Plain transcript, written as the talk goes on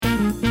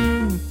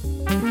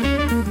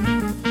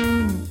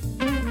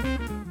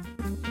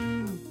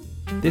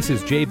This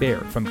is Jay Baer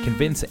from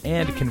Convince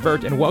and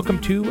Convert, and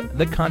welcome to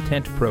the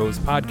Content Pros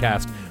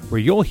Podcast, where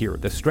you'll hear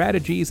the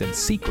strategies and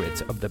secrets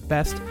of the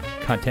best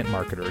content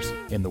marketers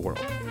in the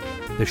world.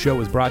 The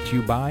show is brought to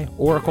you by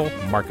Oracle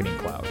Marketing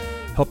Cloud,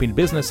 helping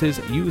businesses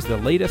use the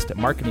latest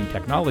marketing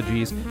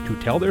technologies to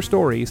tell their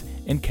stories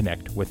and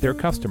connect with their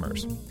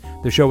customers.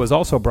 The show is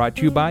also brought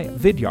to you by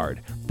Vidyard,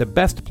 the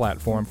best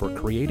platform for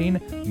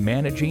creating,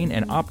 managing,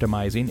 and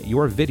optimizing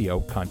your video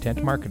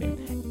content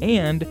marketing.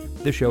 And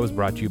the show is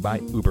brought to you by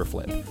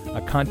Uberflip, a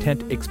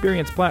content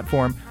experience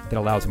platform that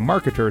allows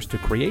marketers to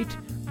create,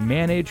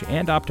 manage,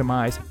 and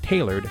optimize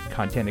tailored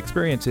content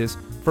experiences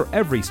for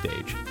every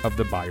stage of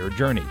the buyer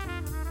journey.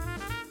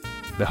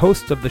 The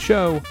hosts of the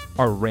show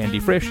are Randy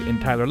Frisch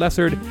and Tyler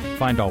Lessard.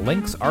 Find all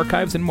links,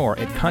 archives, and more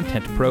at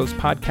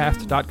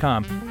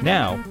contentprospodcast.com.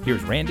 Now,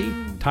 here's Randy,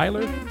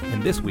 Tyler,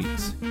 and this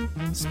week's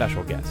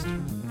special guest.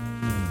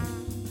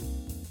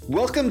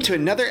 Welcome to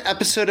another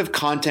episode of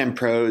Content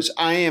Pros.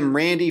 I am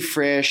Randy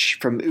Frisch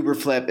from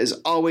Uberflip. As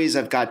always,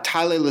 I've got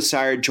Tyler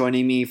Lessard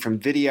joining me from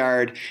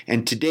Vidyard.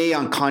 And today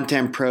on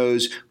Content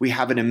Pros, we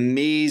have an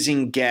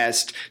amazing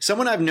guest,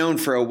 someone I've known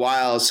for a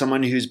while,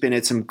 someone who's been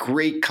at some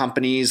great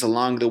companies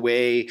along the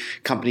way,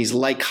 companies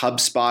like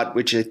HubSpot,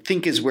 which I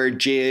think is where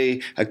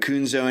Jay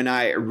Acunzo and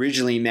I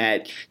originally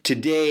met.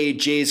 Today,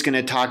 Jay's going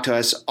to talk to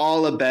us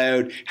all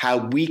about how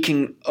we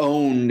can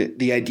own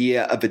the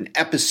idea of an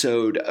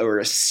episode or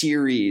a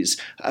series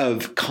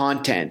of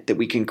content that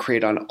we can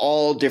create on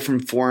all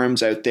different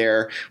forums out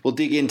there. We'll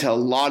dig into a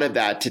lot of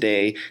that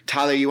today.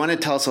 Tyler, you want to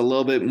tell us a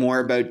little bit more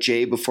about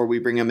Jay before we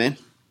bring him in?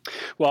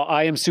 Well,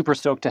 I am super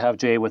stoked to have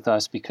Jay with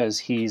us because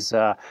he's,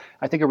 I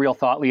think, a real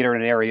thought leader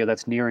in an area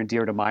that's near and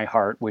dear to my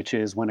heart, which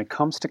is when it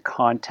comes to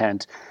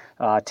content,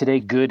 today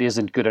good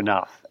isn't good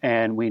enough,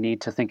 and we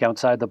need to think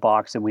outside the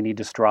box, and we need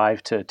to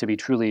strive to be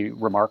truly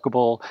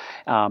remarkable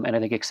and I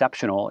think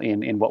exceptional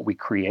in what we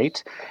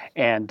create.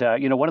 And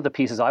one of the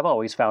pieces I've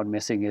always found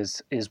missing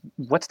is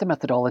what's the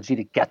methodology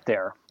to get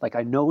there? Like,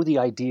 I know the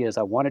ideas,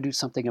 I want to do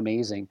something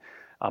amazing,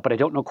 but I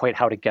don't know quite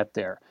how to get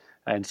there.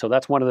 And so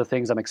that's one of the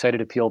things I'm excited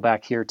to peel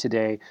back here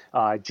today.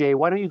 Jay,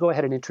 why don't you go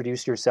ahead and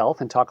introduce yourself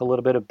and talk a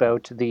little bit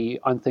about the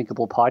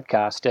Unthinkable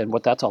podcast and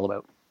what that's all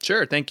about?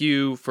 Sure. Thank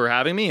you for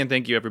having me, and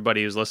thank you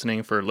everybody who's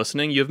listening for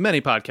listening. You have many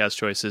podcast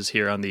choices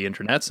here on the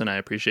internets, and I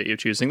appreciate you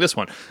choosing this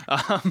one.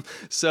 That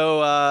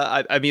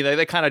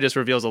kind of just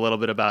reveals a little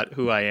bit about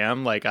who I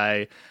am. Like,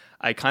 I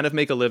kind of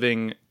make a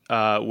living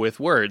with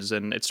words,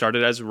 and it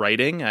started as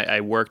writing. I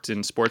worked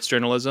in sports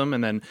journalism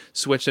and then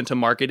switched into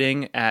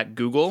marketing at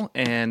Google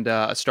and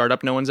a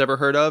startup no one's ever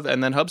heard of,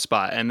 and then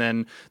HubSpot. And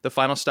then the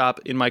final stop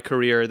in my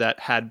career that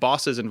had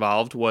bosses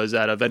involved was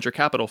at a venture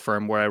capital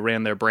firm where I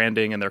ran their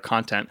branding and their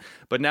content.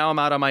 But now I'm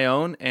out on my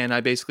own, and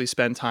I basically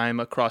spend time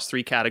across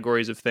three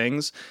categories of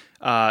things: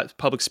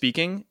 public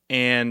speaking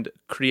and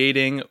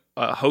creating,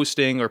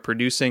 hosting, or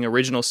producing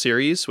original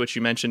series, which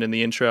you mentioned in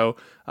the intro,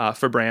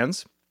 for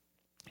brands.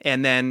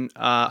 And then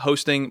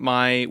hosting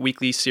my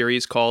weekly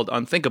series called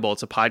Unthinkable.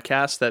 It's a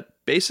podcast that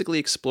basically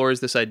explores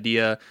this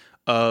idea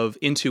of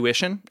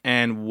intuition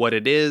and what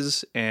it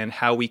is and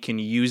how we can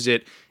use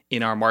it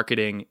in our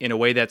marketing in a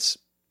way that's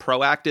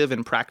proactive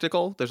and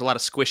practical. There's a lot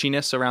of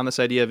squishiness around this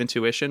idea of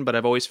intuition, but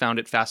I've always found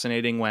it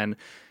fascinating when,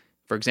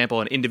 for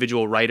example, an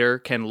individual writer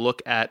can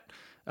look at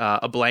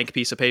a blank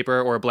piece of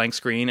paper or a blank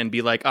screen and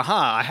be like,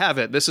 aha, I have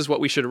it. This is what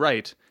we should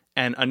write.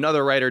 And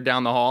another writer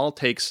down the hall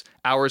takes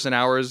hours and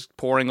hours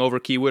poring over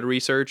keyword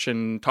research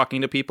and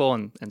talking to people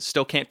and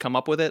still can't come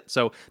up with it.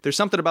 So there's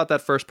something about that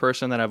first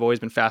person that I've always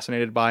been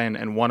fascinated by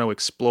and want to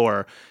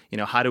explore.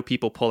 How do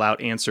people pull out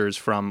answers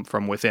from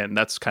within?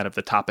 That's kind of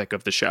the topic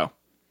of the show.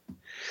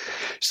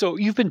 So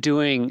you've been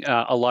doing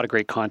a lot of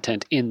great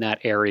content in that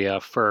area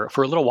for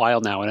a little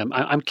while now, and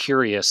I'm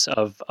curious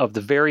of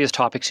the various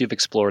topics you've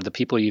explored, the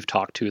people you've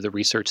talked to, the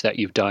research that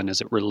you've done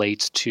as it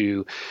relates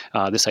to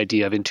this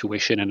idea of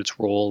intuition and its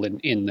role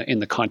in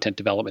the content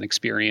development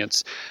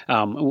experience.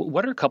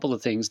 What are a couple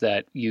of things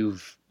that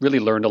you've really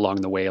learned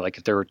along the way? Like,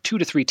 if there are 2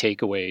 to 3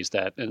 takeaways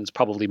and it's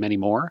probably many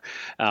more,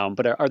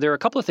 but are there a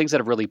couple of things that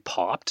have really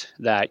popped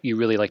that you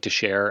really like to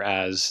share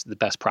as the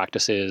best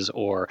practices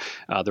or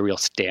the real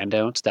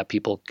standouts that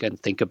people can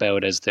think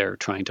about as they're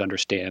trying to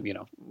understand,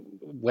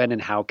 when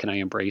and how can I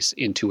embrace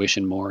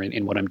intuition more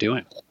in what I'm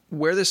doing?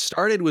 Where this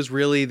started was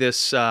really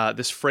this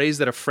phrase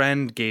that a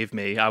friend gave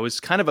me. I was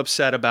kind of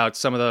upset about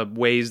some of the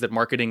ways that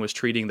marketing was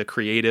treating the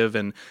creative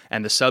and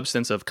the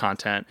substance of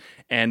content.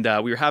 And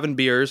we were having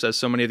beers, as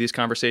so many of these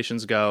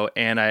conversations go,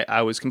 and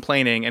I was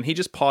complaining, and he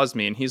just paused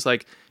me, and he's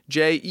like,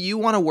 Jay, you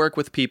want to work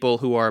with people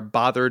who are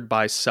bothered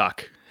by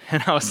suck.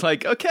 And I was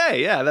like,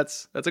 okay, yeah,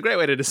 that's a great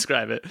way to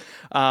describe it.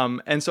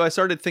 And so I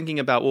started thinking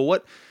about,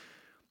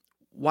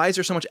 why is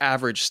there so much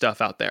average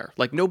stuff out there?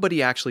 Like,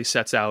 nobody actually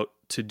sets out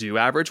to do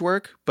average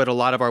work, but a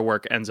lot of our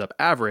work ends up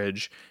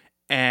average.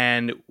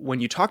 And when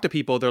you talk to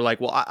people, they're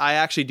like, well, I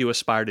actually do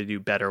aspire to do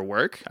better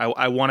work.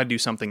 I want to do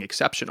something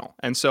exceptional.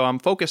 And so I'm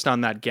focused on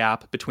that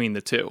gap between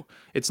the two.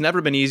 It's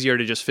never been easier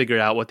to just figure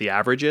out what the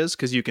average is,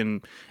 because you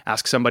can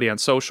ask somebody on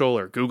social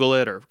or Google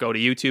it or go to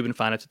YouTube and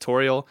find a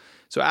tutorial.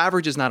 So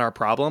average is not our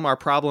problem. Our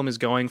problem is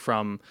going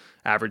from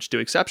average to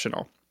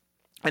exceptional.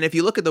 And if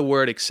you look at the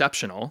word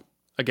exceptional,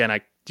 again,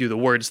 I do the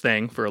words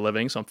thing for a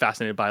living, so I'm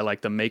fascinated by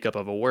like the makeup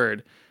of a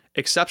word.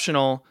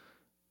 Exceptional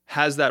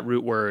has that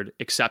root word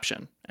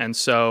exception. And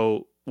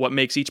so what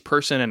makes each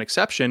person an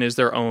exception is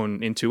their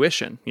own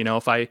intuition. You know,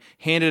 if I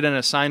handed an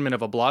assignment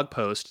of a blog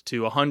post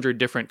to 100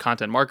 different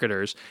content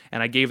marketers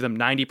and I gave them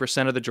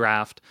 90% of the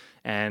draft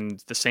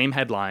and the same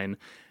headline,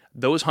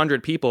 those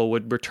 100 people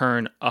would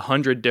return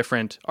 100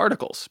 different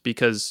articles,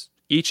 because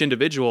each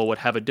individual would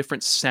have a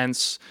different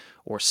sense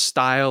or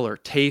style or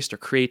taste or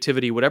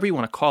creativity, whatever you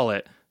want to call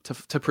it,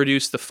 to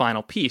produce the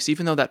final piece,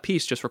 even though that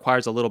piece just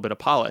requires a little bit of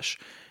polish.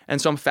 And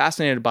so I'm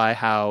fascinated by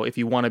how, if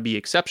you want to be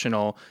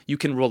exceptional, you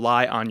can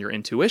rely on your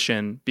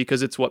intuition,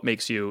 because it's what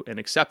makes you an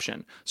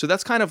exception. So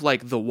that's kind of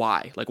like the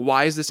why. Like,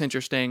 why is this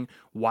interesting?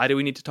 Why do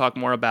we need to talk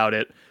more about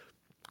it?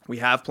 We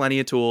have plenty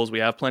of tools. We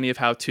have plenty of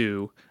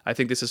how-to. I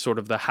think this is sort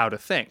of the how to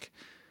think.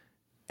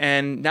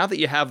 And now that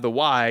you have the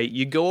why,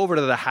 you go over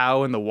to the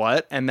how and the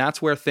what, and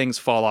that's where things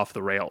fall off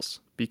the rails,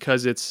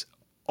 because it's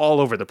all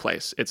over the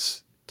place.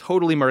 It's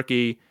totally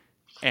murky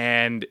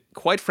and,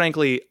 quite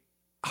frankly,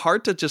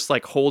 hard to just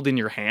like hold in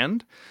your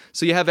hand.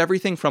 So you have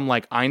everything from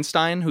like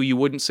Einstein, who you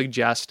wouldn't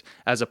suggest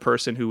as a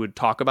person who would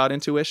talk about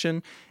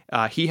intuition.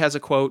 He has a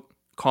quote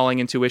calling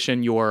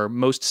intuition your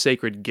most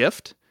sacred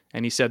gift.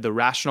 And he said the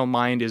rational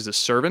mind is a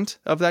servant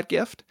of that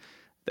gift.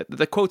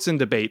 The quote's in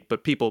debate,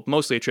 but people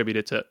mostly attribute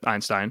it to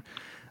Einstein.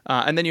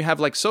 And then you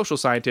have like social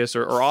scientists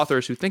or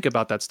authors who think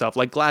about that stuff,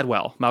 like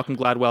Gladwell. Malcolm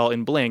Gladwell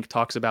in Blink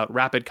talks about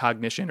rapid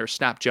cognition or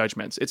snap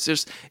judgments. It's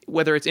just,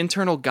 whether it's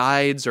internal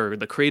guides or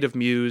the creative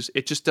muse,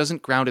 it just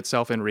doesn't ground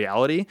itself in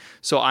reality.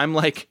 So I'm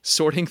like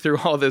sorting through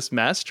all this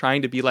mess,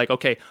 trying to be like,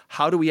 okay,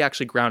 how do we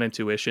actually ground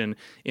intuition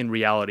in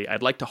reality?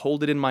 I'd like to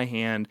hold it in my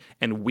hand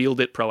and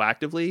wield it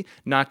proactively,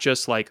 not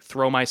just like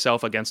throw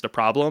myself against a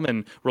problem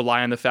and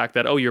rely on the fact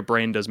that, oh, your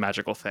brain does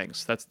magical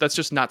things. That's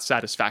just not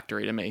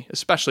satisfactory to me,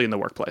 especially in the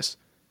workplace.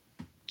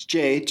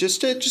 Jay,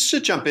 just to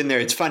jump in there,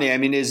 it's funny. I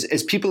mean,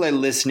 as people are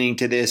listening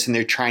to this and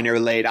they're trying to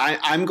relate,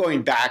 I'm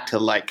going back to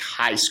like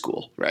high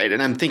school, right?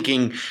 And I'm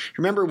thinking,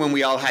 remember when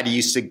we all had to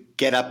used to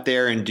get up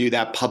there and do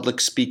that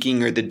public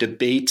speaking or the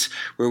debate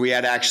where we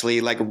had to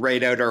actually like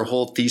write out our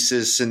whole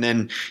thesis and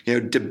then,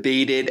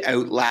 debate it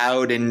out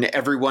loud, and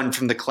everyone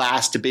from the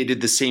class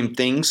debated the same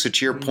thing. So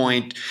to your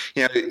point,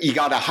 you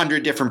got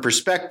 100 different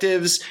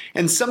perspectives,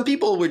 and some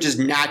people were just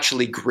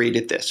naturally great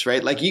at this,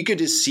 right? Like you could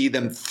just see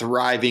them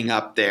thriving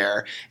up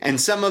there.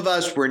 And some of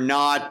us were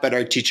not, but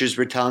our teachers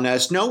were telling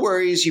us, no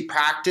worries, you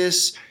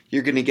practice,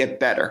 you're going to get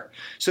better.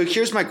 So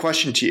here's my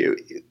question to you.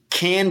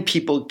 Can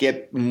people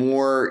get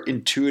more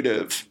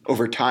intuitive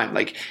over time?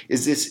 Like,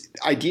 is this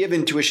idea of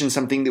intuition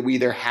something that we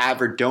either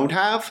have or don't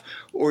have?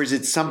 Or is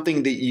it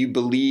something that you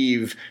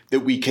believe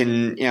that we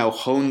can,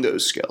 hone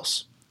those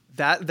skills?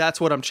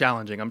 That's what I'm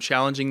challenging. I'm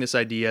challenging this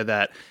idea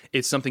that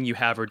it's something you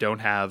have or don't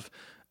have.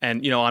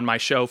 And, on my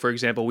show, for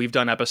example, we've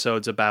done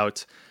episodes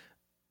about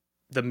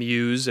the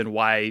muse and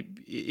why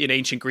in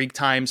ancient Greek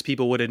times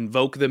people would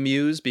invoke the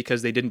muse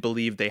because they didn't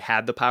believe they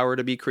had the power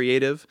to be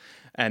creative.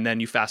 And then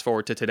you fast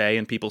forward to today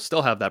and people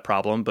still have that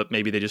problem, but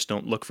maybe they just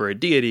don't look for a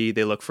deity.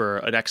 They look for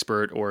an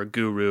expert or a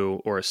guru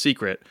or a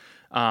secret.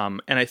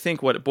 And I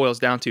think what it boils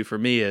down to for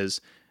me is,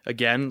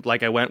 again,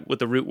 like I went with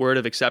the root word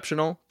of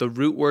exceptional, the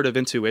root word of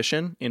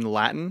intuition in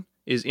Latin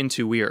is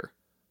intuir.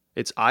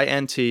 It's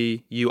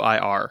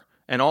I-N-T-U-I-R.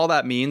 And all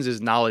that means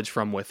is knowledge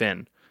from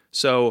within.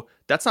 So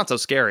that's not so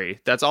scary.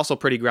 That's also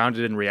pretty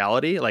grounded in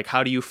reality. Like,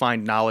 how do you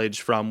find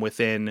knowledge from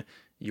within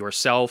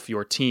yourself,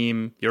 your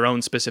team, your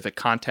own specific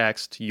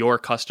context, your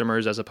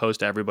customers, as opposed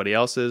to everybody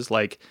else's?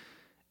 Like,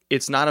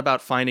 it's not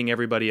about finding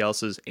everybody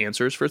else's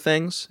answers for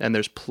things. And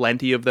there's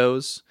plenty of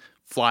those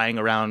flying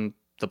around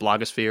the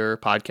blogosphere,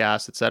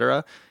 podcasts,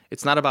 etc.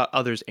 It's not about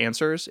others'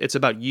 answers. It's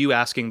about you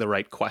asking the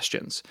right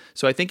questions.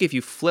 So I think if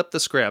you flip the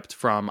script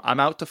from I'm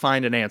out to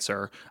find an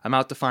answer, I'm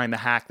out to find the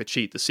hack, the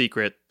cheat, the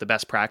secret, the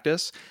best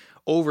practice,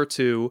 over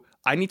to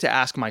I need to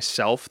ask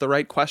myself the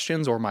right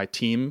questions or my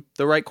team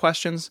the right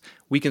questions,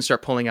 we can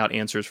start pulling out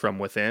answers from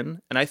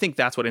within. And I think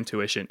that's what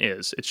intuition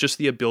is. It's just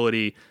the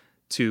ability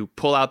to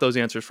pull out those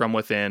answers from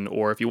within,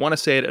 or if you want to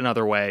say it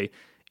another way,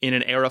 in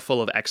an era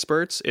full of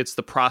experts, it's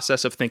the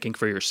process of thinking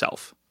for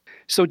yourself.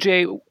 So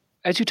Jay,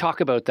 as you talk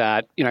about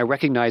that, I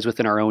recognize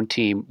within our own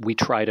team, we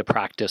try to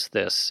practice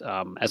this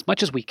as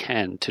much as we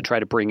can to try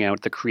to bring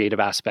out the creative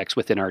aspects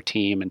within our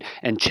team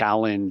and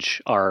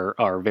challenge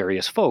our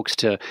various folks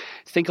to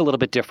think a little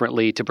bit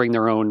differently, to bring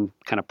their own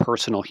kind of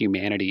personal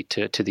humanity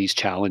to these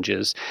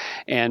challenges.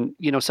 And,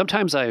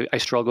 sometimes I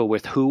struggle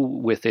with who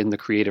within the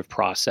creative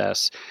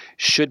process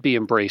should be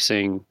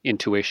embracing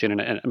intuition.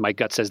 And my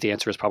gut says the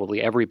answer is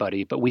probably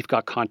everybody, but we've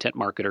got content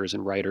marketers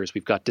and writers,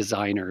 we've got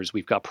designers,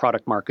 we've got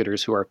product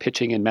marketers who are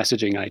pitching and messaging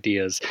messaging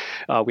ideas.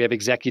 We have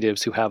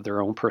executives who have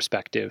their own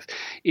perspective.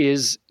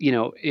 Is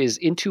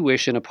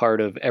intuition a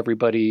part of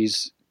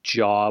everybody's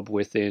job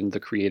within the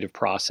creative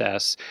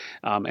process?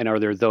 And are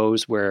there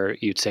those where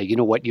you'd say, you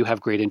know what, you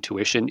have great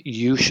intuition,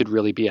 you should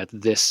really be at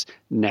this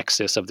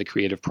nexus of the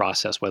creative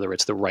process, whether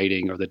it's the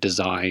writing or the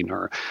design,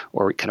 or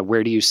kind of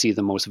where do you see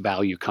the most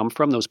value come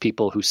from? Those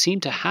people who seem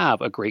to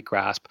have a great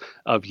grasp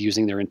of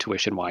using their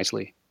intuition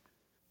wisely.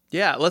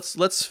 Yeah,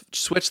 let's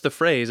switch the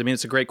phrase. I mean,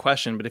 it's a great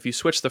question, but if you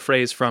switch the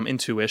phrase from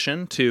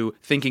intuition to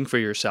thinking for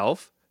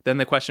yourself, then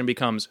the question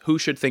becomes, who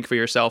should think for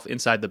yourself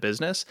inside the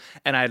business?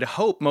 And I'd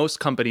hope most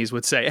companies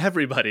would say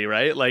everybody,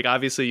 right? Like,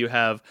 obviously you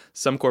have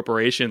some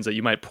corporations that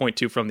you might point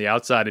to from the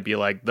outside and be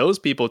like, those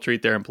people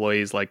treat their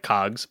employees like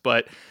cogs.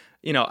 But,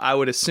 I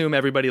would assume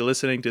everybody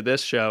listening to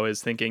this show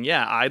is thinking,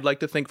 yeah, I'd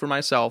like to think for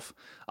myself.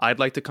 I'd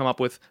like to come up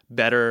with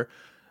better,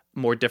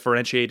 more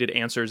differentiated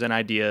answers and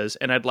ideas.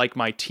 And I'd like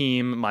my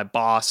team, my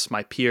boss,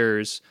 my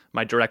peers,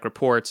 my direct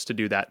reports to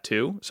do that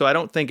too. So I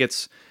don't think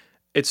it's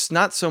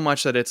not so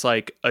much that it's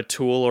like a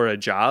tool or a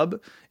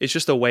job. It's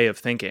just a way of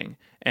thinking.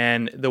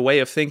 And the way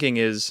of thinking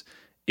is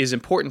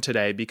important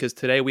today because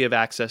today we have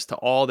access to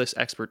all this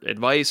expert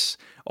advice,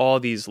 all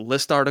these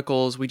list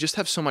articles. We just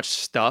have so much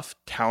stuff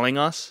telling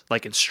us,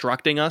 like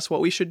instructing us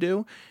what we should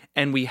do.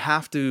 And we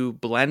have to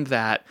blend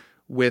that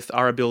with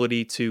our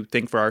ability to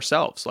think for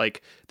ourselves.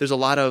 Like, there's a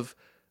lot of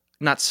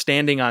not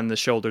standing on the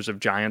shoulders of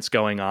giants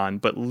going on,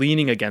 but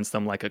leaning against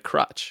them like a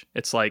crutch.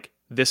 It's like,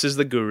 this is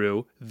the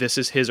guru. This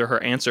is his or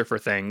her answer for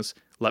things.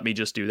 Let me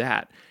just do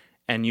that.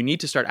 And you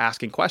need to start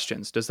asking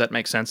questions. Does that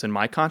make sense in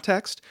my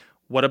context?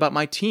 What about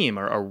my team?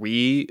 Are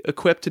we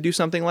equipped to do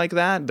something like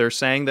that? They're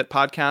saying that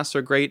podcasts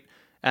are great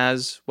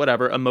as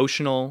whatever,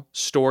 emotional,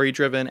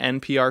 story-driven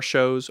NPR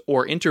shows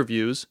or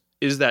interviews.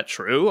 Is that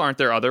true? Aren't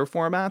there other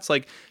formats?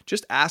 Like,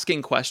 just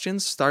asking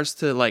questions starts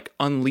to like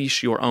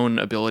unleash your own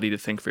ability to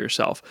think for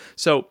yourself.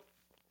 So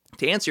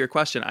to answer your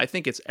question, I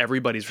think it's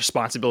everybody's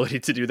responsibility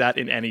to do that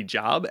in any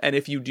job. And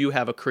if you do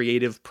have a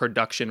creative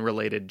production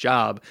related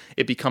job,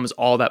 it becomes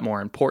all that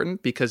more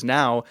important because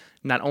now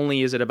not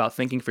only is it about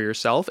thinking for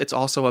yourself, it's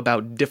also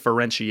about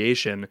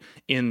differentiation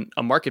in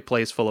a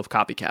marketplace full of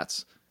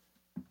copycats.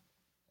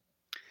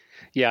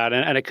 Yeah,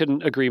 and I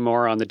couldn't agree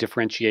more on the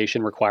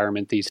differentiation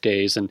requirement these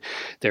days. And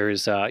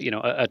there's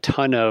a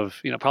ton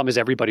of problem is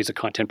everybody's a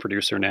content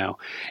producer now,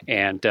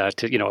 and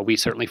what we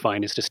certainly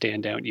find is to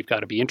stand out. You've got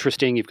to be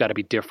interesting, you've got to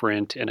be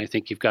different, and I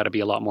think you've got to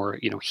be a lot more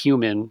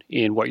human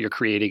in what you're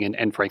creating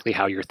and frankly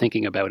how you're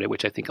thinking about it,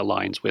 which I think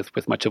aligns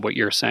with much of what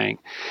you're saying.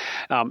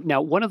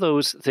 Now, one of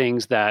those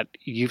things that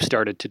you've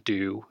started to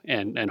do,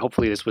 and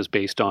hopefully this was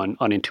based on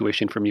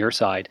intuition from your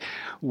side,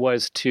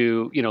 was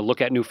to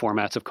look at new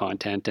formats of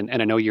content, and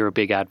I know you're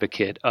a big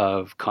advocate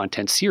of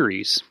content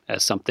series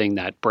as something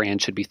that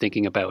brands should be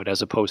thinking about,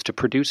 as opposed to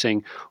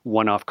producing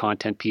one-off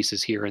content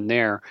pieces here and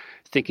there,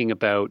 thinking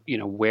about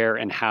where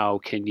and how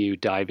can you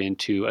dive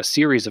into a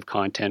series of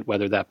content,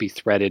 whether that be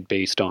threaded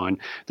based on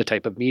the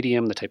type of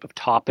medium, the type of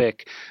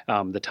topic,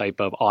 the type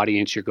of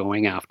audience you're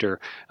going after.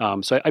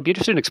 So I'd be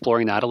interested in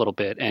exploring that a little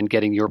bit and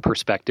getting your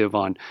perspective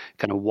on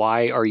kind of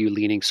why are you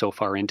leaning so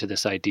far into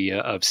this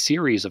idea of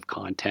series of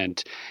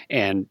content,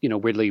 and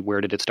weirdly,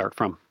 where did it start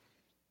from?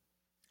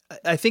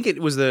 I think it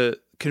was the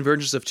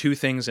convergence of two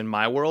things in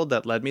my world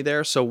that led me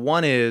there. So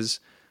one is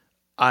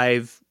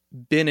I've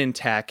been in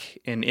tech,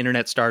 in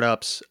internet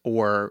startups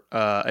or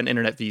an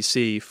internet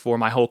VC for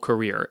my whole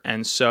career.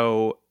 And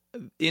so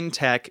in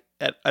tech,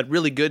 at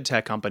really good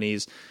tech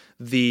companies,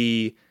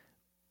 the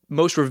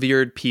most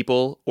revered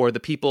people or the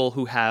people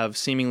who have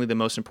seemingly the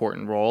most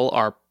important role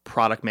are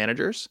product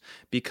managers,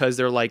 because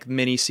they're like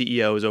mini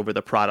CEOs over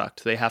the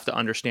product. They have to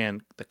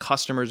understand the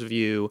customer's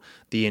view,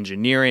 the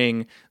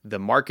engineering, the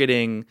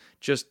marketing,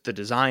 just the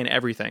design,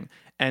 everything.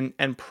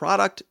 And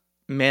product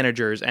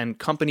managers and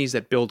companies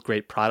that build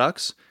great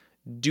products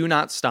do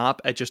not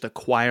stop at just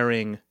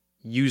acquiring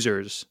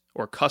users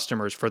or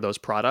customers for those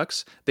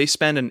products. They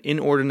spend an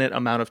inordinate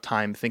amount of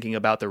time thinking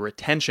about the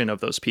retention of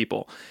those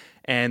people.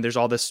 And there's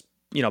all this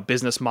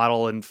business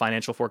model and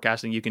financial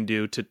forecasting you can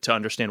do to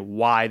understand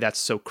why that's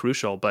so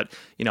crucial. But,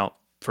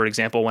 for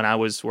example, when I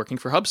was working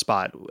for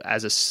HubSpot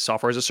as a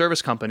software as a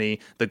service company,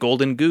 the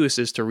golden goose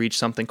is to reach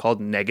something called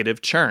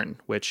negative churn,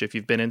 which if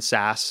you've been in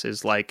SaaS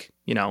is like,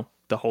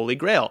 the holy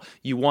grail.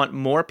 You want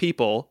more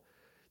people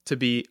to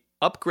be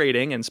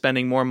upgrading and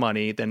spending more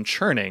money than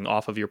churning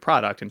off of your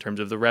product in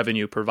terms of the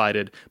revenue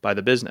provided by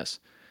the business.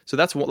 So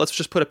let's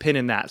just put a pin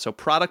in that. So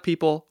product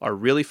people are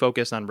really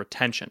focused on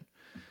retention.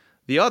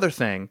 The other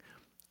thing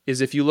is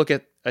if you look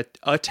at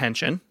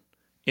attention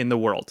in the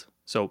world.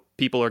 So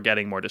people are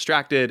getting more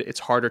distracted. It's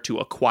harder to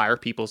acquire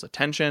people's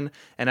attention.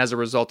 And as a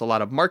result, a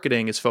lot of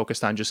marketing is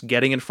focused on just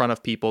getting in front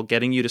of people,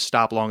 getting you to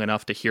stop long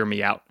enough to hear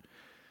me out.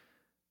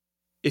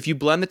 If you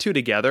blend the two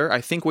together,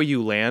 I think where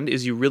you land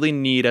is you really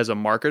need, as a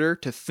marketer,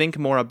 to think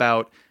more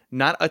about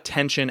not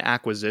attention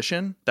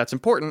acquisition, that's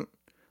important,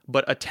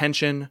 but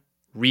attention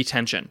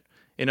retention.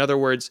 In other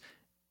words,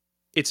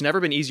 it's never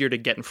been easier to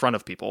get in front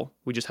of people.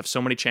 We just have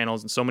so many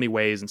channels and so many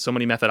ways and so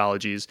many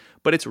methodologies,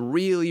 but it's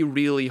really,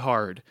 really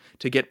hard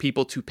to get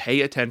people to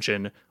pay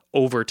attention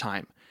over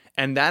time.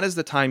 And that is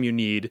the time you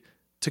need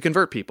to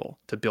convert people,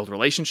 to build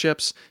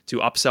relationships, to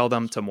upsell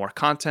them to more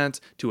content,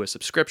 to a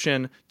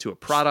subscription, to a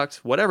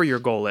product, whatever your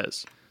goal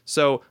is.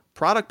 So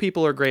product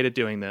people are great at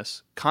doing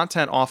this.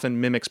 Content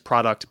often mimics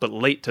product, but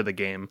late to the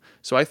game.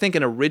 So I think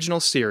an original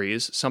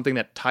series, something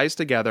that ties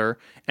together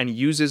and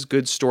uses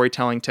good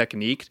storytelling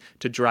technique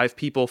to drive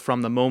people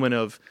from the moment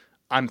of,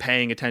 I'm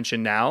paying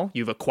attention now,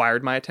 you've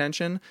acquired my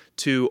attention,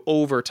 to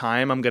over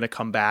time, I'm going to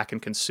come back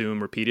and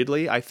consume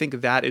repeatedly. I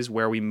think that is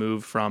where we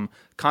move from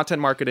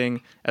content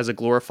marketing as a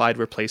glorified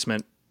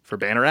replacement for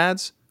banner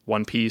ads,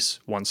 one piece,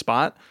 one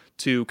spot,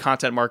 to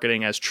content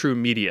marketing as true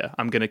media.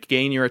 I'm going to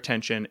gain your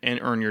attention and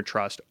earn your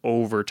trust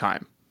over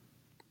time.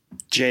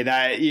 Jay,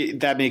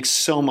 that makes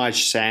so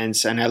much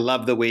sense, and I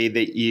love the way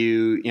that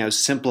you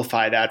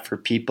simplify that for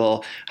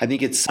people. I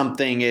think it's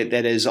something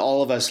that as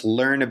all of us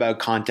learn about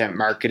content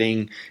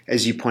marketing,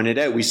 as you pointed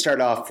out, we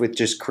start off with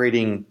just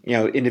creating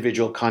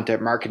individual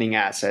content marketing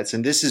assets,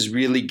 and this is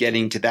really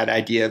getting to that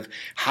idea of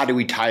how do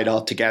we tie it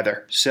all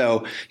together.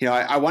 So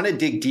I want to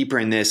dig deeper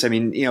in this. I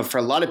mean, for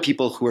a lot of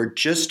people who are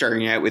just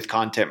starting out with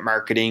content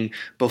marketing,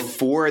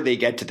 before they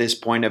get to this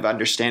point of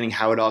understanding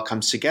how it all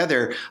comes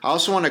together, I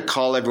also want to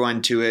call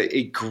everyone to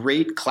a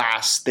great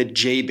class that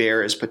Jay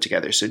Baer has put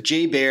together. So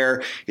Jay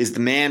Baer is the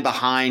man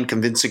behind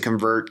Convince and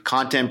Convert.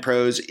 Content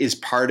Pros is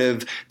part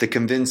of the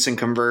Convince and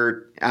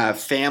Convert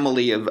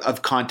family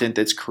of content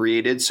that's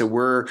created. So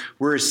we're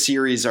a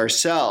series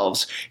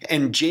ourselves.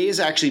 And Jay has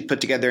actually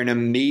put together an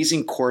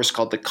amazing course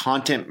called the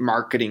Content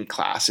Marketing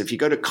Class. If you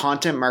go to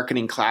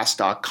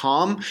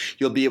contentmarketingclass.com,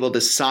 you'll be able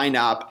to sign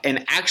up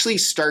and actually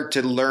start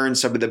to learn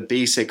some of the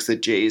basics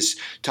that Jay's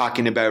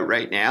talking about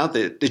right now,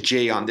 the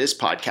Jay on this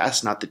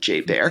podcast, not the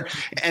Jay Baer.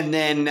 And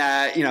then,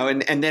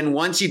 and then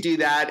once you do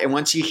that, and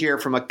once you hear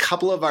from a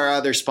couple of our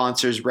other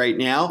sponsors right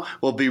now,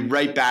 we'll be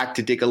right back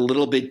to dig a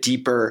little bit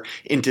deeper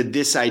into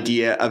this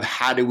idea of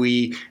how do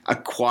we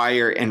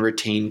acquire and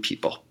retain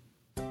people.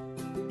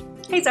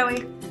 Hey,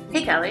 Zoe.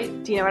 Hey, Kelly.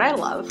 Do you know what I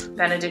love?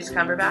 Benedict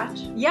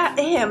Cumberbatch? Yeah,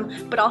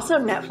 him, but also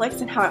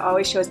Netflix and how it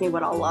always shows me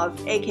what I'll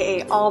love,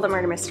 aka all the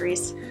murder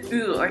mysteries.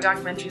 Ooh, or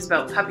documentaries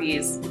about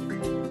puppies.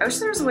 I wish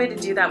there was a way to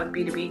do that with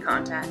B2B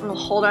content. Well,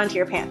 hold on to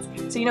your pants.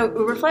 So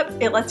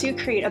Uberflip, it lets you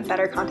create a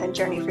better content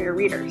journey for your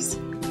readers.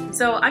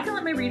 So I can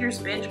let my readers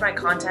binge my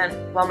content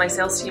while my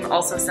sales team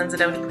also sends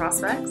it out to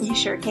prospects? You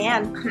sure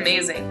can.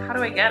 Amazing. How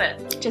do I get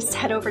it? Just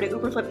head over to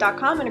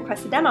uberflip.com and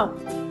request a demo.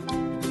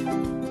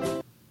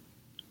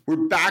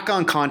 We're back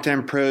on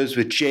Content Pros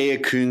with Jay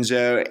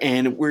Acunzo,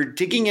 and we're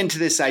digging into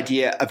this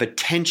idea of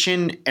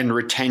attention and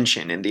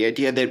retention, and the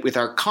idea that with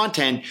our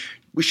content,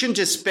 we shouldn't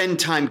just spend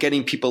time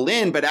getting people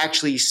in, but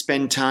actually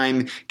spend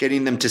time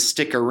getting them to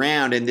stick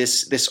around. And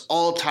this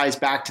all ties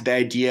back to the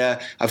idea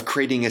of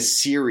creating a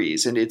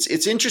series. And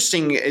it's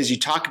interesting as you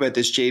talk about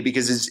this, Jay,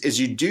 because as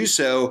you do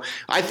so,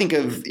 I think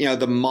of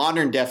the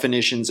modern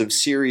definitions of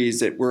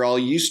series that we're all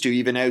used to,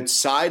 even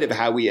outside of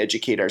how we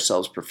educate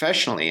ourselves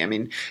professionally. I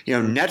mean,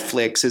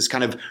 Netflix has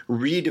kind of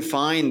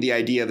redefined the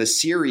idea of a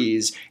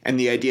series and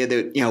the idea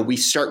that we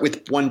start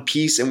with one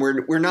piece and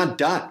we're not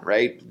done,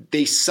 right?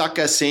 They suck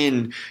us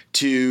in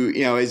to,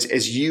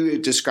 as you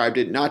described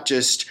it, not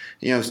just,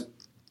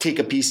 take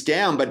a piece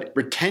down, but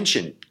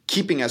retention,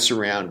 keeping us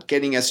around,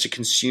 getting us to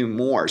consume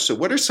more. So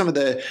what are some of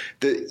the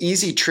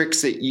easy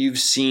tricks that you've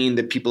seen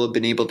that people have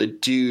been able to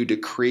do to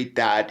create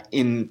that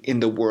in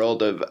the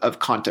world of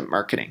content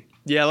marketing?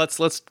 Yeah,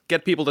 let's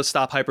get people to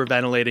stop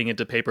hyperventilating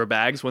into paper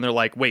bags when they're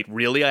like, wait,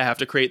 really? I have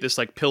to create this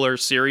pillar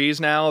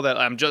series now that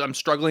I'm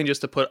struggling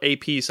just to put a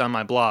piece on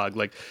my blog.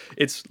 We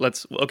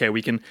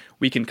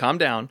can calm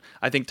down.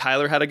 I think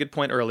Tyler had a good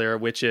point earlier,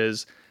 which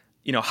is,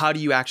 how do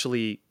you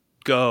actually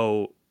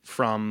go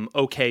from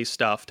okay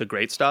stuff to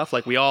great stuff?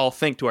 Like we all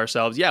think to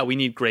ourselves, yeah, we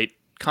need great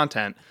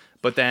content,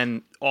 but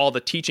then all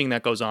the teaching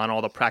that goes on,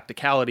 all the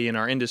practicality in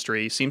our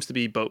industry seems to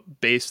be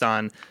based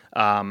on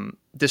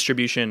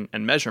distribution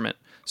and measurement.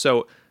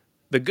 So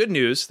the good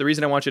news, the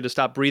reason I want you to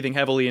stop breathing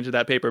heavily into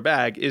that paper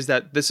bag is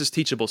that this is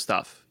teachable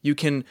stuff. You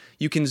can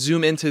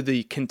zoom into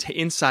the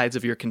insides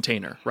of your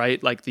container,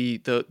 right? Like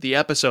the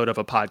episode of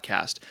a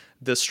podcast,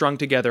 the strung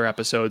together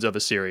episodes of a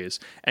series,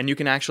 and you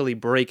can actually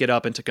break it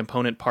up into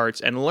component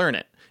parts and learn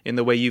it in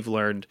the way you've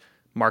learned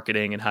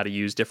marketing and how to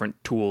use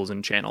different tools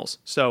and channels.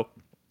 So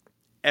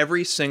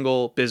every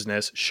single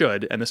business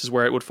should, and this is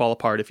where it would fall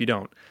apart if you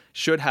don't,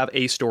 should have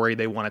a story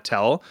they want to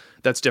tell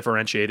that's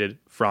differentiated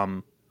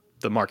from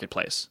the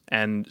marketplace.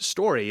 And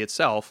story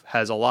itself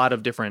has a lot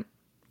of different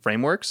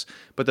frameworks,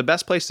 but the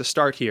best place to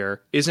start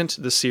here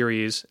isn't the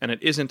series and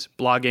it isn't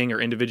blogging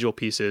or individual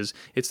pieces.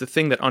 It's the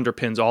thing that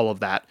underpins all of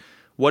that.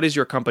 What is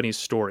your company's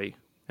story?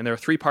 And there are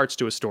 3 parts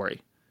to a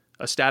story: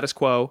 a status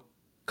quo,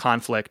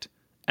 conflict,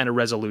 and a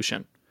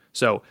resolution.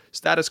 So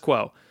status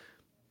quo.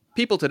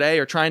 People today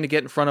are trying to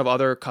get in front of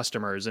other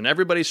customers and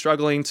everybody's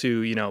struggling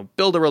to,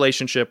 build a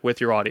relationship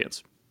with your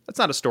audience. That's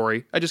not a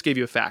story. I just gave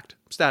you a fact.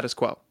 Status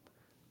quo.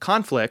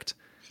 Conflict.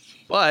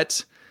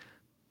 But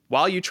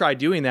while you try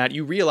doing that,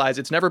 you realize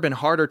it's never been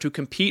harder to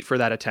compete for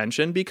that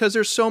attention because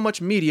there's so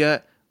much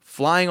media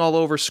flying all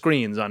over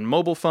screens, on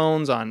mobile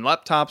phones, on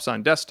laptops,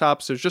 on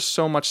desktops. There's just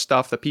so much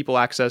stuff that people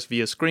access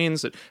via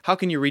screens that how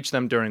can you reach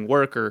them during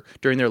work or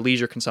during their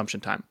leisure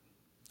consumption time?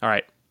 All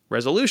right,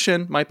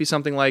 resolution might be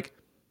something like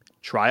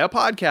try a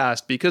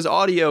podcast because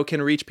audio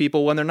can reach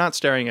people when they're not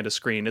staring at a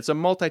screen. It's a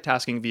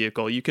multitasking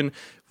vehicle. You can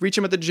reach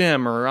them at the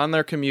gym or on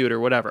their commute or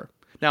whatever.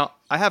 Now,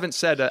 I haven't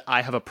said that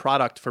I have a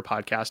product for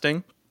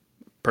podcasting.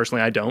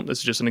 Personally, I don't. This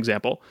is just an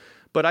example.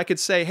 But I could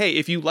say, hey,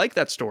 if you like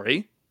that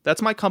story,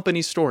 that's my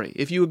company's story.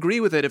 If you agree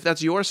with it, if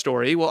that's your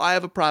story, well, I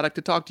have a product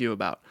to talk to you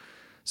about.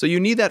 So you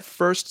need that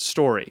first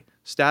story,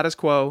 status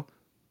quo,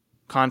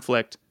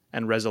 conflict,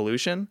 and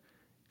resolution.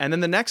 And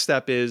then the next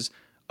step is,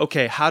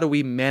 okay, how do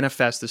we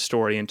manifest the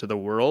story into the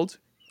world?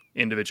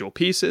 Individual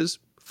pieces,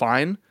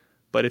 fine.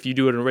 But if you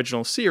do an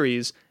original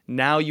series,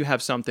 now you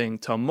have something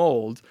to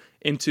mold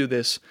into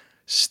this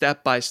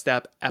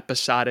step-by-step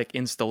episodic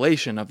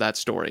installation of that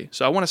story.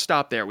 So I want to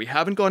stop there. We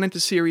haven't gone into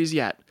series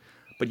yet,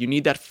 but you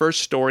need that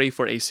first story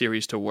for a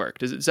series to work.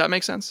 Does that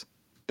make sense?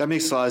 That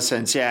makes a lot of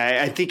sense. Yeah,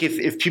 I think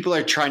if people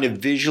are trying to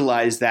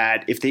visualize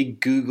that, if they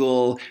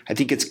Google, I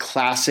think it's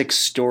classic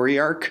story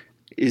arc,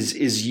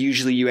 is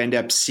usually you end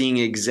up seeing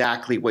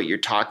exactly what you're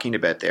talking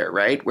about there,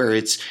 right? Where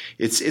it's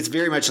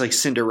very much like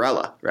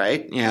Cinderella,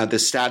 right? You know, the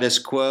status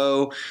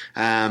quo,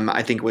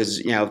 I think was,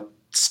 you know,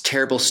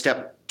 terrible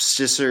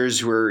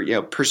stepsisters who were, you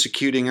know,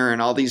 persecuting her in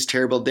all these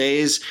terrible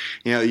days.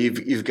 You know,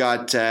 you've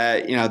got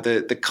you know,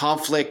 the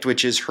conflict,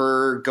 which is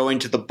her going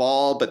to the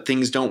ball, but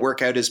things don't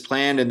work out as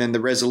planned, and then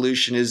the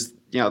resolution is,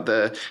 you know,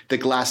 the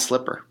glass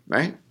slipper,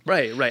 right?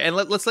 Right. And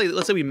let's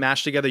say we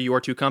mash together your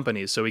two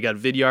companies. So we got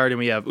Vidyard and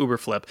we have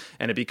Uberflip,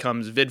 and it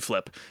becomes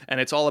VidFlip, and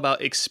it's all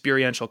about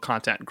experiential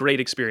content, great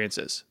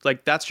experiences.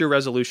 Like that's your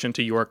resolution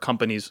to your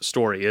company's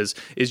story is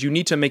you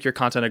need to make your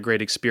content a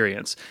great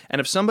experience. And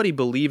if somebody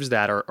believes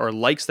that or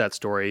likes that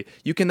story,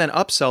 you can then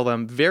upsell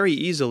them very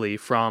easily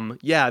from,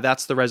 yeah,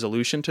 that's the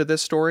resolution to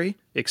this story,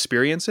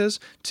 experiences,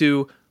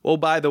 to, well,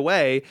 by the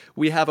way,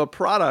 we have a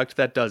product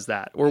that does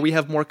that, or we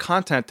have more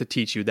content to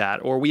teach you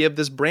that, or we have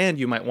this brand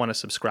you might want to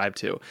subscribe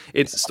to.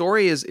 Its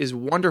story is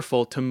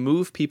wonderful to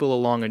move people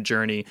along a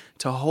journey,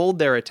 to hold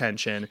their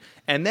attention.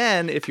 And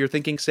then if you're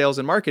thinking sales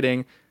and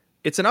marketing,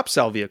 it's an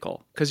upsell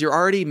vehicle because you're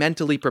already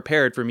mentally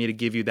prepared for me to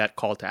give you that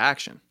call to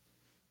action.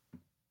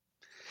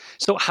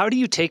 So how do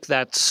you take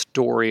that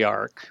story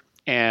arc?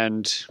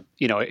 And,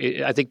 you know,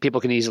 I think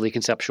people can easily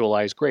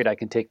conceptualize, great, I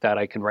can take that,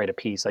 I can write a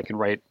piece, I can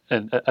write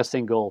a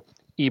single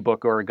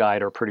ebook or a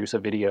guide or produce a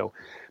video.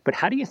 But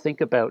how do you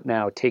think about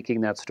now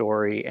taking that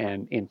story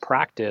and in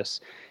practice,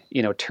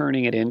 you know,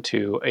 turning it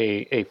into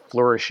a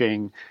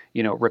flourishing,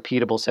 you know,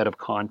 repeatable set of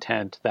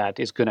content that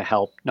is going to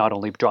help not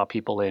only draw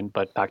people in,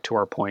 but back to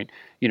our point,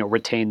 you know,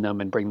 retain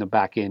them and bring them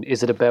back in?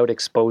 Is it about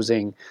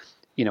exposing,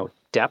 you know,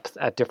 depth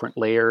at different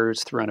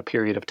layers throughout a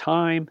period of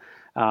time?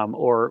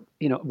 Or,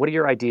 you know, what are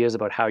your ideas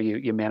about how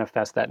you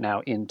manifest that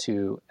now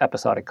into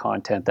episodic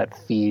content that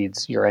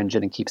feeds your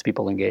engine and keeps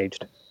people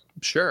engaged?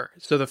 Sure.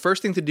 So the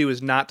first thing to do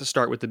is not to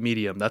start with the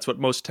medium. That's what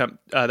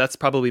that's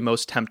probably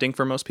most tempting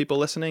for most people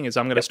listening is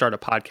I'm going to start a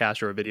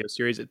podcast or a video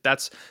series.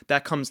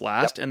 That comes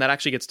last, and that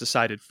actually gets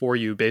decided for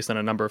you based on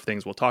a number of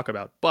things we'll talk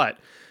about. But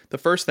the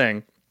first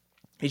thing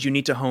is you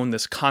need to hone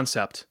this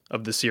concept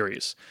of the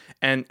series.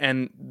 And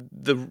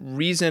the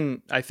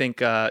reason I think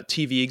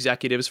TV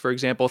executives, for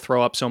example,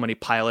 throw up so many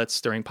pilots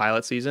during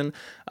pilot season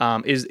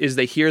is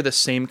they hear the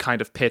same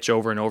kind of pitch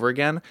over and over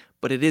again,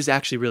 but it is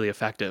actually really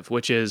effective,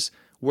 which is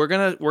we're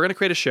gonna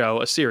create a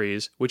show, a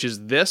series, which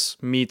is this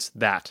meets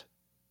that.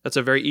 That's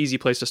a very easy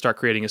place to start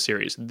creating a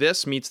series.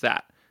 This meets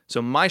that.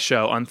 So my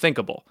show,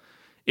 Unthinkable,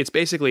 it's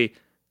basically,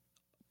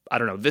 I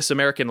don't know, This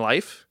American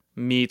Life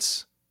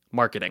meets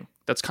marketing.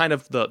 That's kind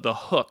of the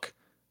hook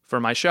for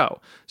my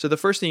show. So the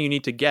first thing you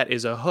need to get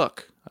is a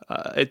hook.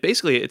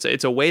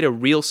 It's a way to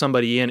reel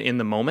somebody in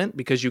the moment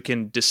because you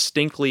can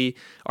distinctly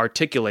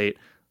articulate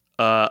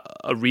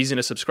a reason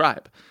to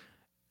subscribe,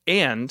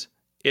 and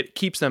it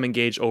keeps them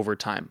engaged over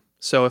time.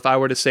 So if I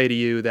were to say to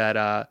you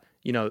that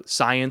you know,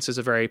 science is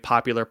a very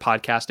popular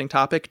podcasting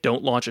topic,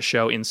 don't launch a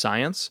show in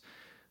science.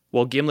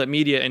 Well, Gimlet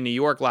Media in New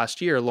York last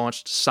year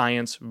launched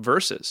Science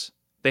Versus.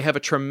 They have a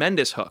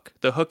tremendous hook.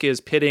 The hook is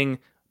pitting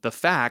the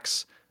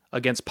facts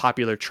against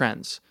popular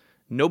trends.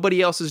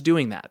 Nobody else is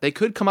doing that. They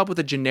could come up with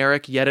a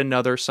generic yet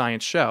another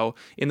science show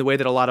in the way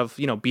that a lot of,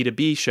 you know,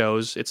 B2B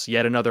shows, it's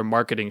yet another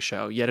marketing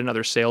show, yet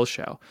another sales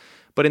show.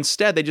 But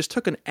instead, they just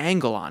took an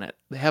angle on it.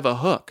 They have a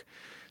hook.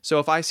 So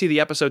if I see the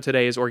episode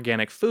today is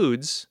organic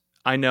foods,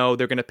 I know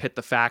they're going to pit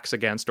the facts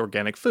against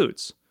organic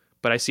foods.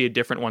 But I see a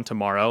different one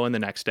tomorrow and the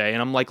next day,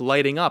 and I'm like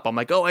lighting up. I'm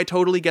like, oh, I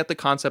totally get the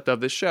concept of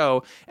this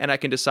show, and I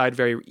can decide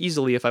very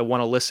easily if I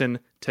want to listen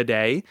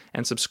today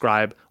and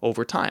subscribe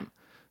over time.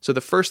 So the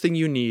first thing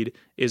you need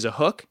is a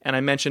hook, and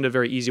I mentioned a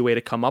very easy way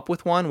to come up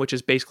with one, which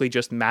is basically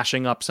just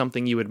mashing up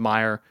something you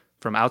admire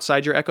from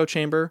outside your echo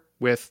chamber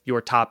with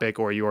your topic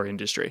or your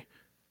industry.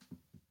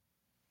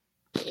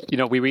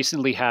 We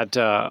recently had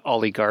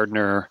Ollie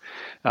Gardner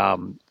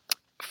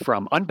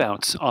from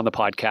Unbounce on the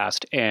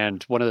podcast.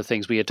 And one of the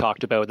things we had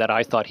talked about that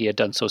I thought he had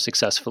done so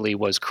successfully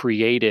was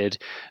created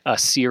a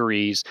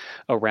series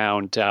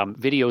around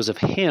videos of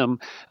him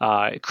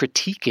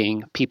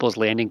critiquing people's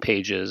landing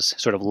pages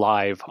sort of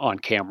live on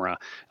camera,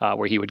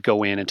 where he would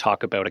go in and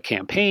talk about a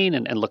campaign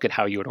and look at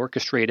how you had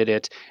orchestrated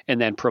it,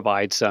 and then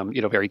provide some,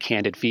 very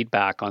candid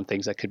feedback on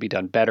things that could be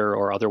done better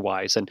or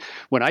otherwise. And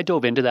when I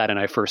dove into that and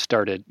I first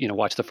started,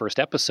 watch the first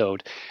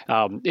episode,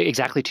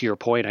 exactly to your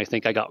point, I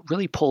think I got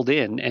really pulled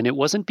in, and it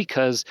wasn't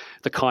because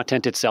the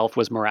content itself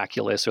was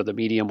miraculous or the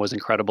medium was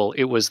incredible.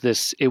 It was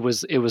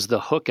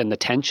the hook and the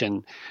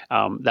tension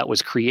that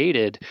was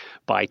created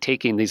by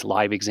taking these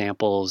live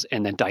examples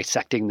and then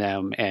dissecting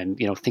them and,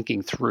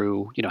 thinking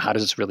through, how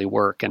does this really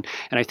work? And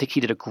I think he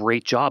did a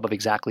great job of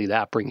exactly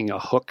that, bringing a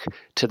hook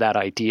to that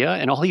idea.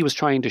 And all he was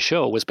trying to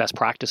show was best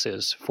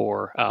practices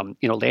for,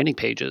 landing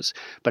pages,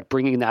 but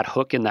bringing that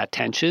hook and that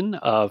tension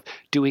of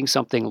doing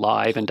something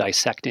live and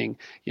dissecting,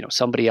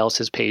 somebody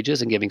else's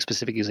pages and giving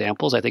specific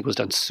examples, I think was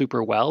done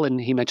super well. And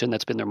he mentioned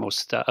that's been their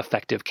most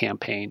effective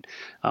campaign.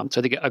 So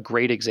I think a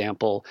great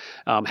example.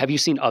 Have you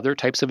seen other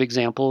types of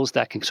examples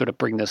that can sort of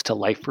bring this to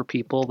life for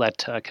people that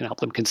can help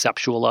them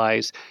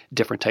conceptualize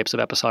different types of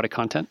episodic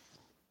content?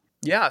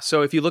 Yeah.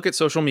 So if you look at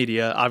social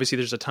media, obviously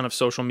there's a ton of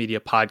social media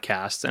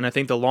podcasts. And I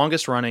think the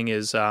longest running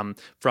is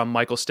from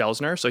Michael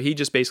Stelzner. So he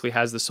just basically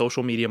has the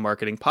social media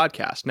marketing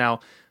podcast.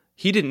 Now,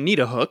 he didn't need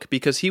a hook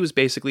because he was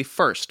basically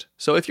first.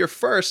 So if you're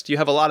first, you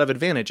have a lot of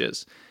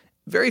advantages.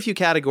 Very few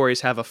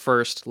categories have a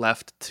first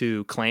left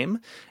to claim.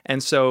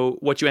 And so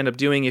what you end up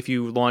doing if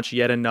you launch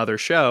yet another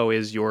show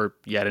is your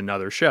yet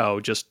another show,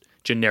 just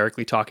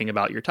generically talking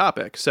about your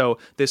topic. So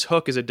this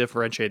hook is a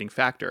differentiating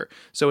factor.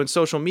 So in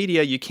social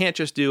media, you can't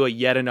just do a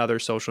yet another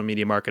social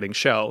media marketing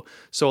show.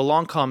 So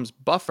along comes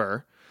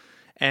Buffer,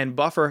 and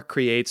Buffer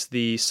creates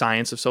the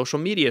Science of Social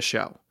Media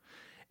show.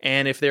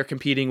 And if they're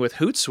competing with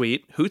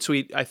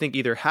Hootsuite, I think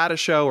either had a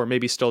show or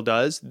maybe still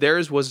does.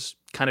 Theirs was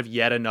kind of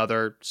yet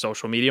another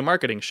social media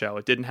marketing show.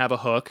 It didn't have a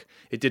hook.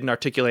 It didn't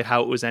articulate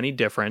how it was any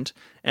different.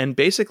 And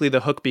basically the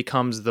hook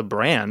becomes the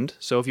brand.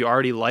 So if you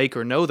already like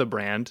or know the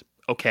brand,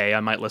 okay, I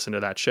might listen to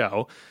that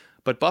show.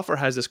 But Buffer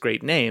has this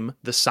great name,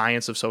 the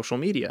Science of Social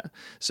Media.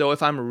 So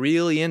if I'm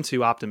really into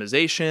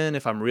optimization,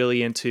 if I'm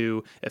really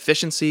into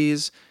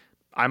efficiencies,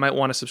 I might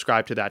want to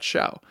subscribe to that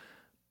show.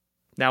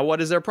 Now, what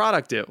does their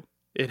product do?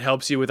 It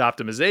helps you with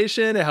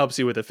optimization. It helps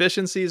you with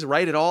efficiencies,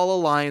 right? It all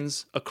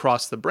aligns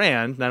across the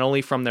brand, not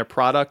only from their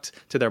product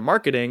to their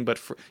marketing, but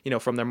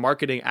from their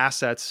marketing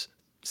assets,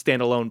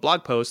 standalone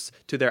blog posts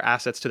to their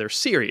assets to their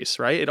series,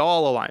 right? It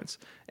all aligns.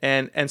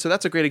 And so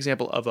that's a great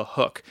example of a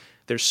hook.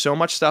 There's so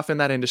much stuff in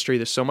that industry.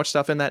 There's so much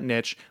stuff in that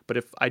niche. But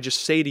if I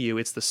just say to you,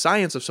 it's the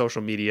science of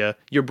social media,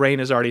 your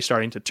brain is already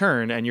starting to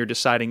turn and you're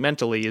deciding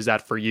mentally, is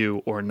that for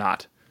you or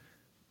not?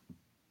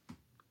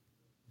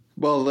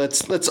 Well,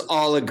 let's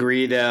all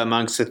agree that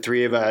amongst the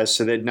three of us,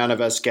 so that none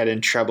of us get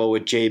in trouble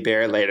with Jay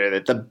Bear later,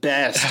 that the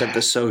best of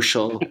the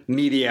social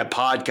media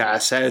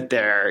podcasts out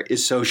there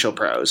is Social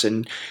Pros,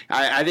 and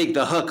I think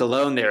the hook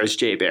alone there is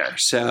Jay Bear.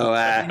 So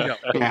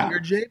You're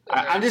Jay Bear.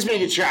 I'm just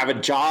making sure I have a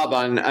job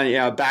on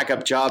a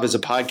backup job as a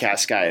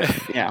podcast guy.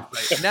 Yeah.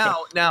 Right.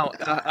 Now,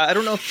 I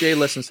don't know if Jay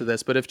listens to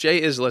this, but if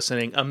Jay is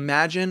listening,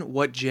 imagine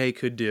what Jay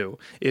could do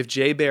if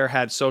Jay Bear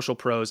had Social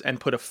Pros and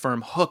put a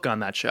firm hook on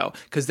that show,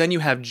 because then you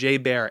have Jay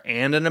Bear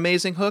and an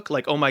amazing hook.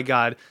 Like, oh my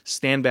God,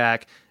 stand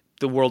back.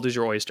 The world is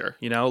your oyster.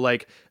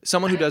 Like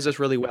someone who does this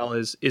really well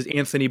is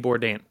Anthony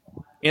Bourdain.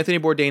 Anthony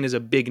Bourdain is a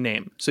big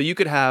name. So you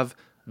could have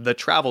the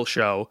travel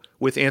show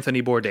with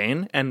Anthony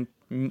Bourdain and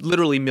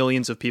literally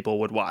millions of people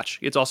would watch.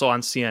 It's also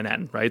on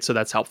CNN, right? So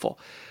that's helpful.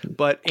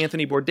 But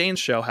Anthony Bourdain's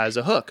show has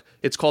a hook.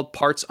 It's called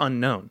Parts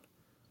Unknown.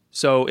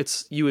 So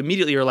you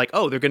immediately are like,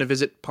 oh, they're going to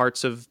visit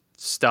parts of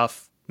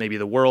stuff, maybe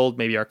the world,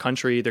 maybe our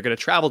country. They're going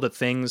to travel to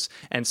things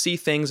and see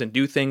things and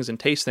do things and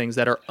taste things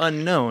that are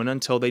unknown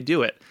until they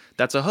do it.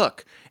 That's a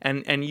hook.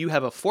 And you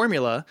have a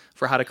formula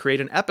for how to create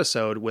an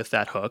episode with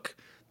that hook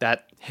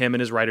that him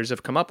and his writers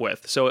have come up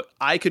with. So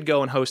I could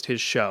go and host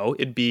his show.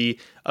 It'd be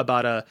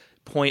about a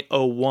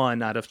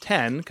 0.01 out of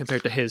 10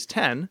 compared to his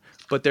 10,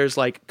 but there's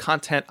like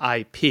content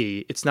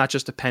IP. It's not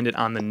just dependent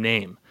on the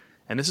name.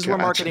 And this is where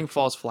marketing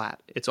falls flat.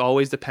 It's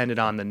always dependent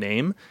on the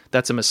name.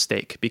 That's a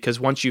mistake, because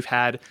once you've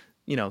had,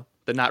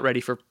 the not ready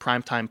for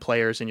primetime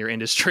players in your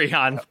industry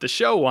on the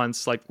show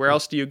once, like where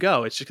else do you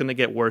go? It's just going to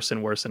get worse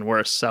and worse and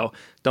worse. So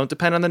don't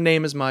depend on the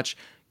name as much.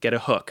 Get a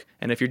hook.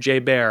 And if you're Jay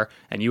Bear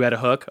and you had a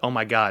hook, oh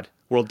my God,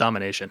 world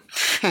domination.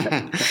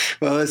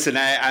 Well, listen,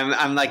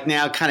 I'm like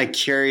now kind of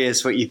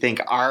curious what you think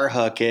our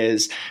hook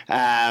is,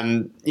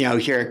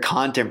 here at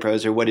Content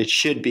Pros, or what it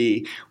should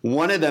be.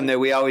 One of them that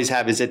we always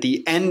have is at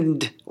the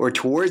end or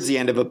towards the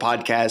end of a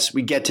podcast,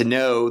 we get to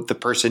know the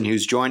person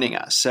who's joining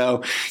us.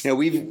 So,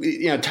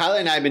 Tyler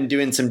and I have been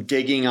doing some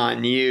digging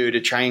on you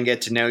to try and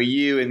get to know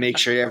you and make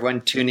sure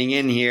everyone tuning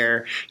in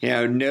here,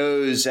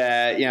 knows,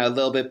 a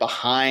little bit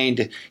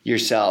behind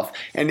yourself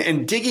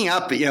and digging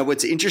up.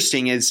 What's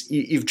interesting is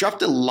you've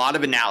dropped a lot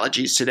of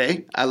analogies analogies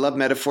today. I love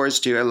metaphors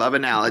too. I love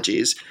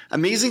analogies.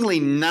 Amazingly,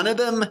 none of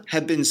them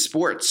have been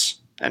sports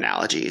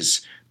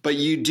analogies, but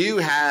you do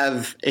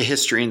have a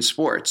history in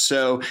sports.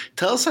 So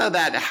tell us how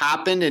that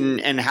happened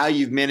and how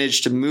you've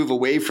managed to move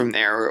away from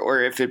there,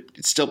 or if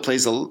it still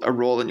plays a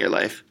role in your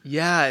life.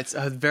 Yeah, it's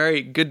a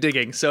very good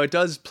digging. So it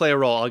does play a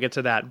role. I'll get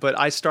to that. But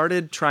I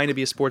started trying to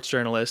be a sports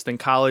journalist. In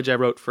college, I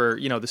wrote for,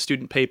 the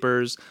student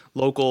papers,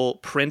 local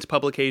print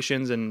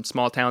publications in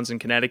small towns in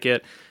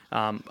Connecticut,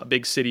 a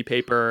big city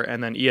paper,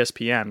 and then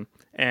ESPN.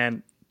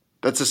 And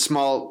That's a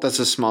small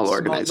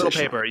organization. Little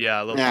paper,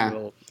 yeah.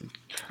 Little,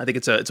 I think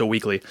it's a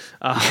weekly.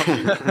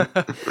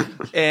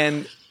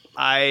 And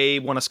I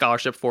won a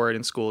scholarship for it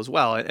in school as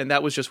well. And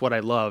that was just what I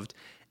loved.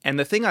 And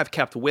the thing I've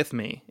kept with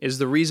me is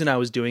the reason I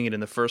was doing it in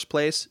the first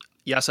place.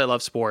 Yes, I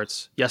love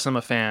sports. Yes, I'm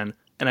a fan.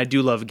 And I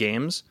do love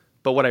games.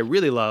 But what I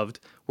really loved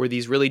were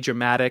these really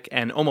dramatic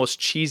and almost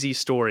cheesy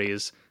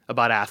stories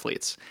about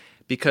athletes.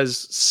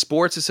 Because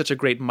sports is such a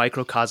great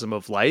microcosm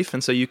of life,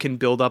 and so you can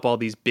build up all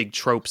these big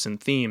tropes and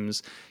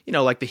themes,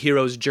 like the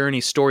hero's journey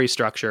story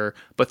structure,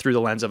 but through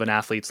the lens of an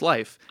athlete's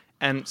life.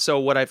 And so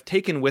what I've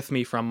taken with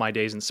me from my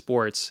days in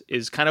sports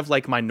is kind of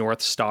like my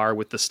North Star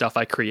with the stuff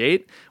I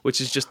create,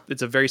 which is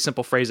it's a very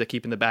simple phrase I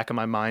keep in the back of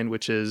my mind,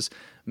 which is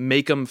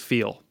make them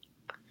feel.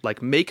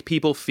 Like make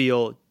people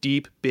feel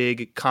deep,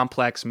 big,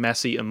 complex,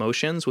 messy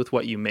emotions with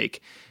what you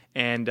make.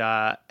 And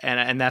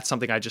that's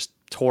something I just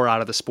tore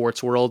out of the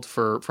sports world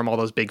from all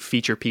those big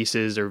feature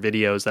pieces or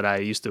videos that I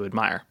used to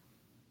admire.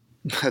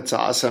 That's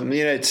awesome.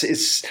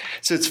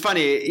 It's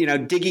funny,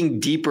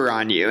 digging deeper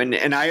on you.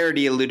 And I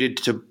already alluded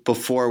to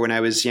before when I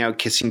was,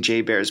 kissing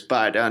Jay Bear's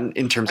butt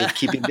in terms of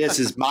keeping this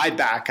as my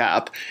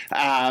backup.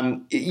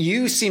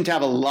 You seem to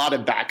have a lot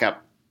of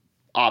backup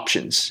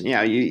options.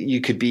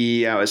 You could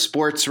be a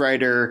sports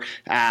writer.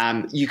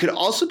 You could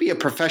also be a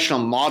professional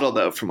model,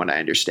 though, from what I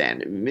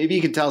understand. Maybe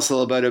you could tell us a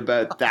little bit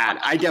about that.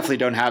 I definitely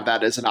don't have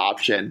that as an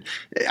option.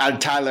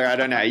 Tyler, I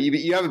don't know.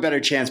 You have a better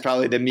chance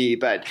probably than me,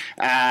 but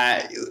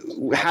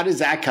how does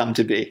that come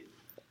to be?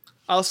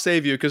 I'll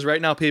save you because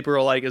right now people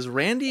are like, is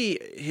Randy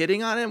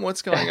hitting on him?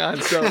 What's going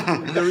on? So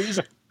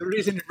the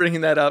reason you're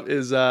bringing that up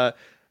is I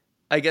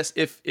guess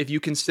if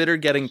you consider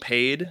getting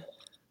paid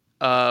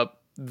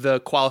the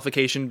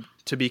qualification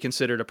to be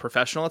considered a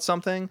professional at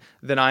something,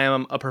 then I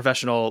am a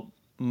professional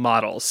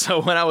model.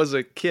 So when I was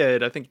a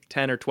kid, I think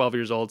 10 or 12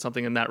 years old,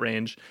 something in that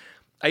range,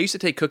 I used to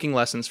take cooking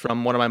lessons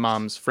from one of my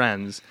mom's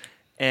friends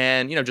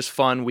and, just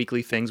fun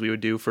weekly things we would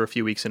do for a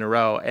few weeks in a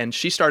row. And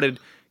she started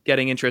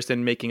getting interested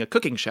in making a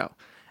cooking show.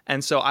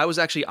 And so I was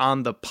actually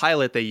on the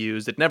pilot they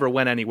used. It never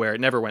went anywhere. It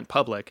never went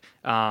public.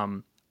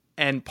 And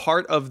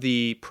part of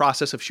the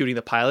process of shooting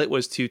the pilot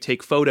was to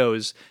take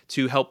photos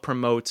to help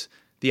promote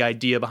the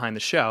idea behind the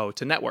show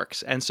to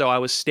networks. And so I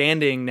was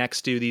standing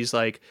next to these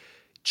like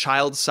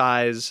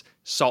child-size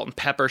salt and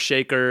pepper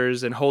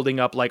shakers and holding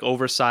up like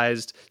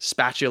oversized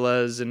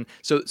spatulas. And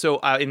so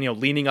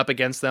leaning up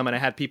against them. And I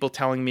had people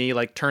telling me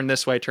like, turn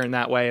this way, turn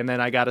that way. And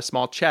then I got a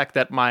small check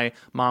that my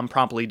mom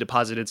promptly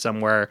deposited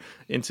somewhere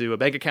into a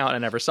bank account. I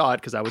never saw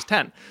it because I was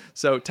 10.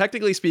 So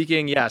technically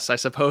speaking, yes, I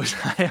suppose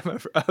I am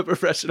a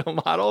professional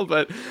model,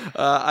 but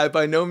I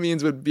by no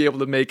means would be able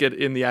to make it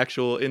in the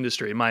actual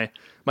industry. My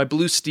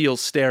blue steel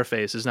stare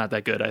face is not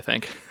that good, I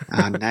think.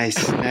 Oh,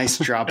 nice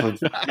drop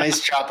of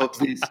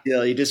blue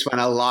steel. You just won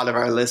a lot of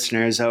our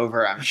listeners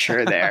over, I'm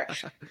sure there.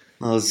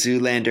 Little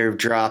Zoolander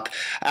drop.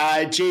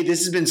 Jay,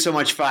 this has been so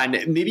much fun.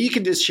 Maybe you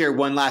can just share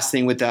one last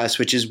thing with us,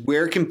 which is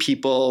where can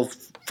people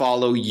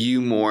follow you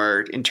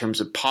more in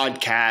terms of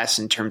podcasts,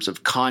 in terms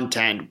of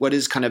content? What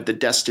is kind of the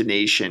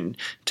destination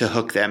to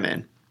hook them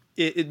in?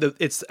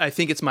 I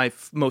think it's my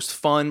most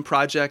fun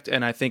project,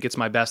 and I think it's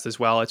my best as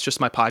well. It's just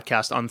my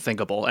podcast,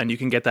 Unthinkable, and you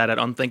can get that at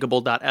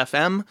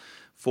unthinkable.fm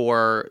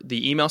for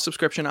the email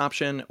subscription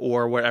option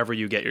or wherever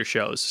you get your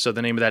shows. So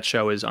the name of that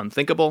show is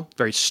Unthinkable.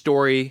 Very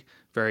story,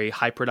 very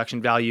high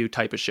production value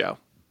type of show.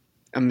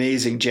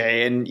 Amazing,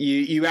 Jay. And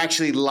you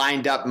actually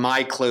lined up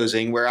my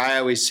closing where I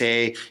always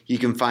say you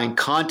can find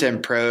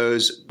Content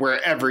Pros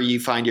wherever you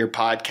find your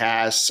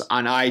podcasts,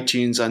 on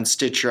iTunes, on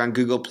Stitcher, on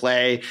Google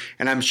Play.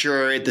 And I'm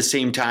sure at the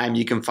same time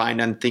you can find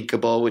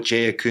Unthinkable with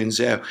Jay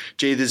Acunzo.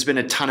 Jay, this has been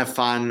a ton of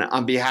fun.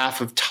 On behalf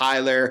of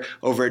Tyler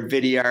over at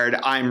Vidyard,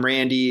 I'm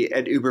Randy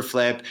at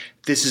Uberflip.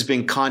 This has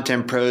been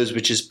Content Pros,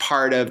 which is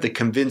part of the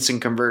Convince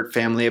and Convert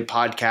family of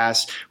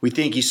podcasts. We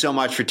thank you so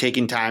much for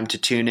taking time to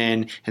tune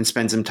in and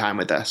spend some time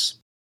with us.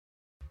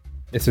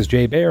 This is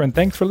Jay Baer, and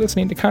thanks for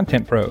listening to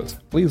Content Pros.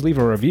 Please leave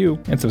a review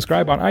and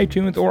subscribe on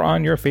iTunes or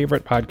on your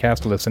favorite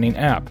podcast listening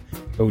app.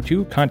 Go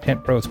to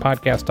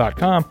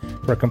contentprospodcast.com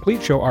for a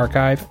complete show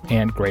archive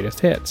and greatest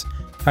hits.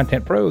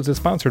 Content Pros is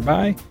sponsored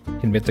by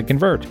Convince and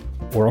Convert,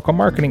 Oracle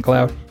Marketing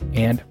Cloud,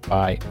 and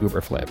by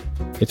Uberflip.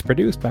 It's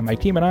produced by my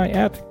team and I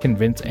at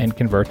Convince and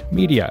Convert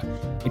Media.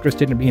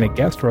 Interested in being a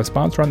guest or a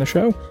sponsor on the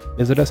show?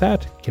 Visit us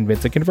at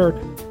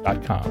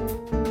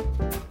convinceandconvert.com.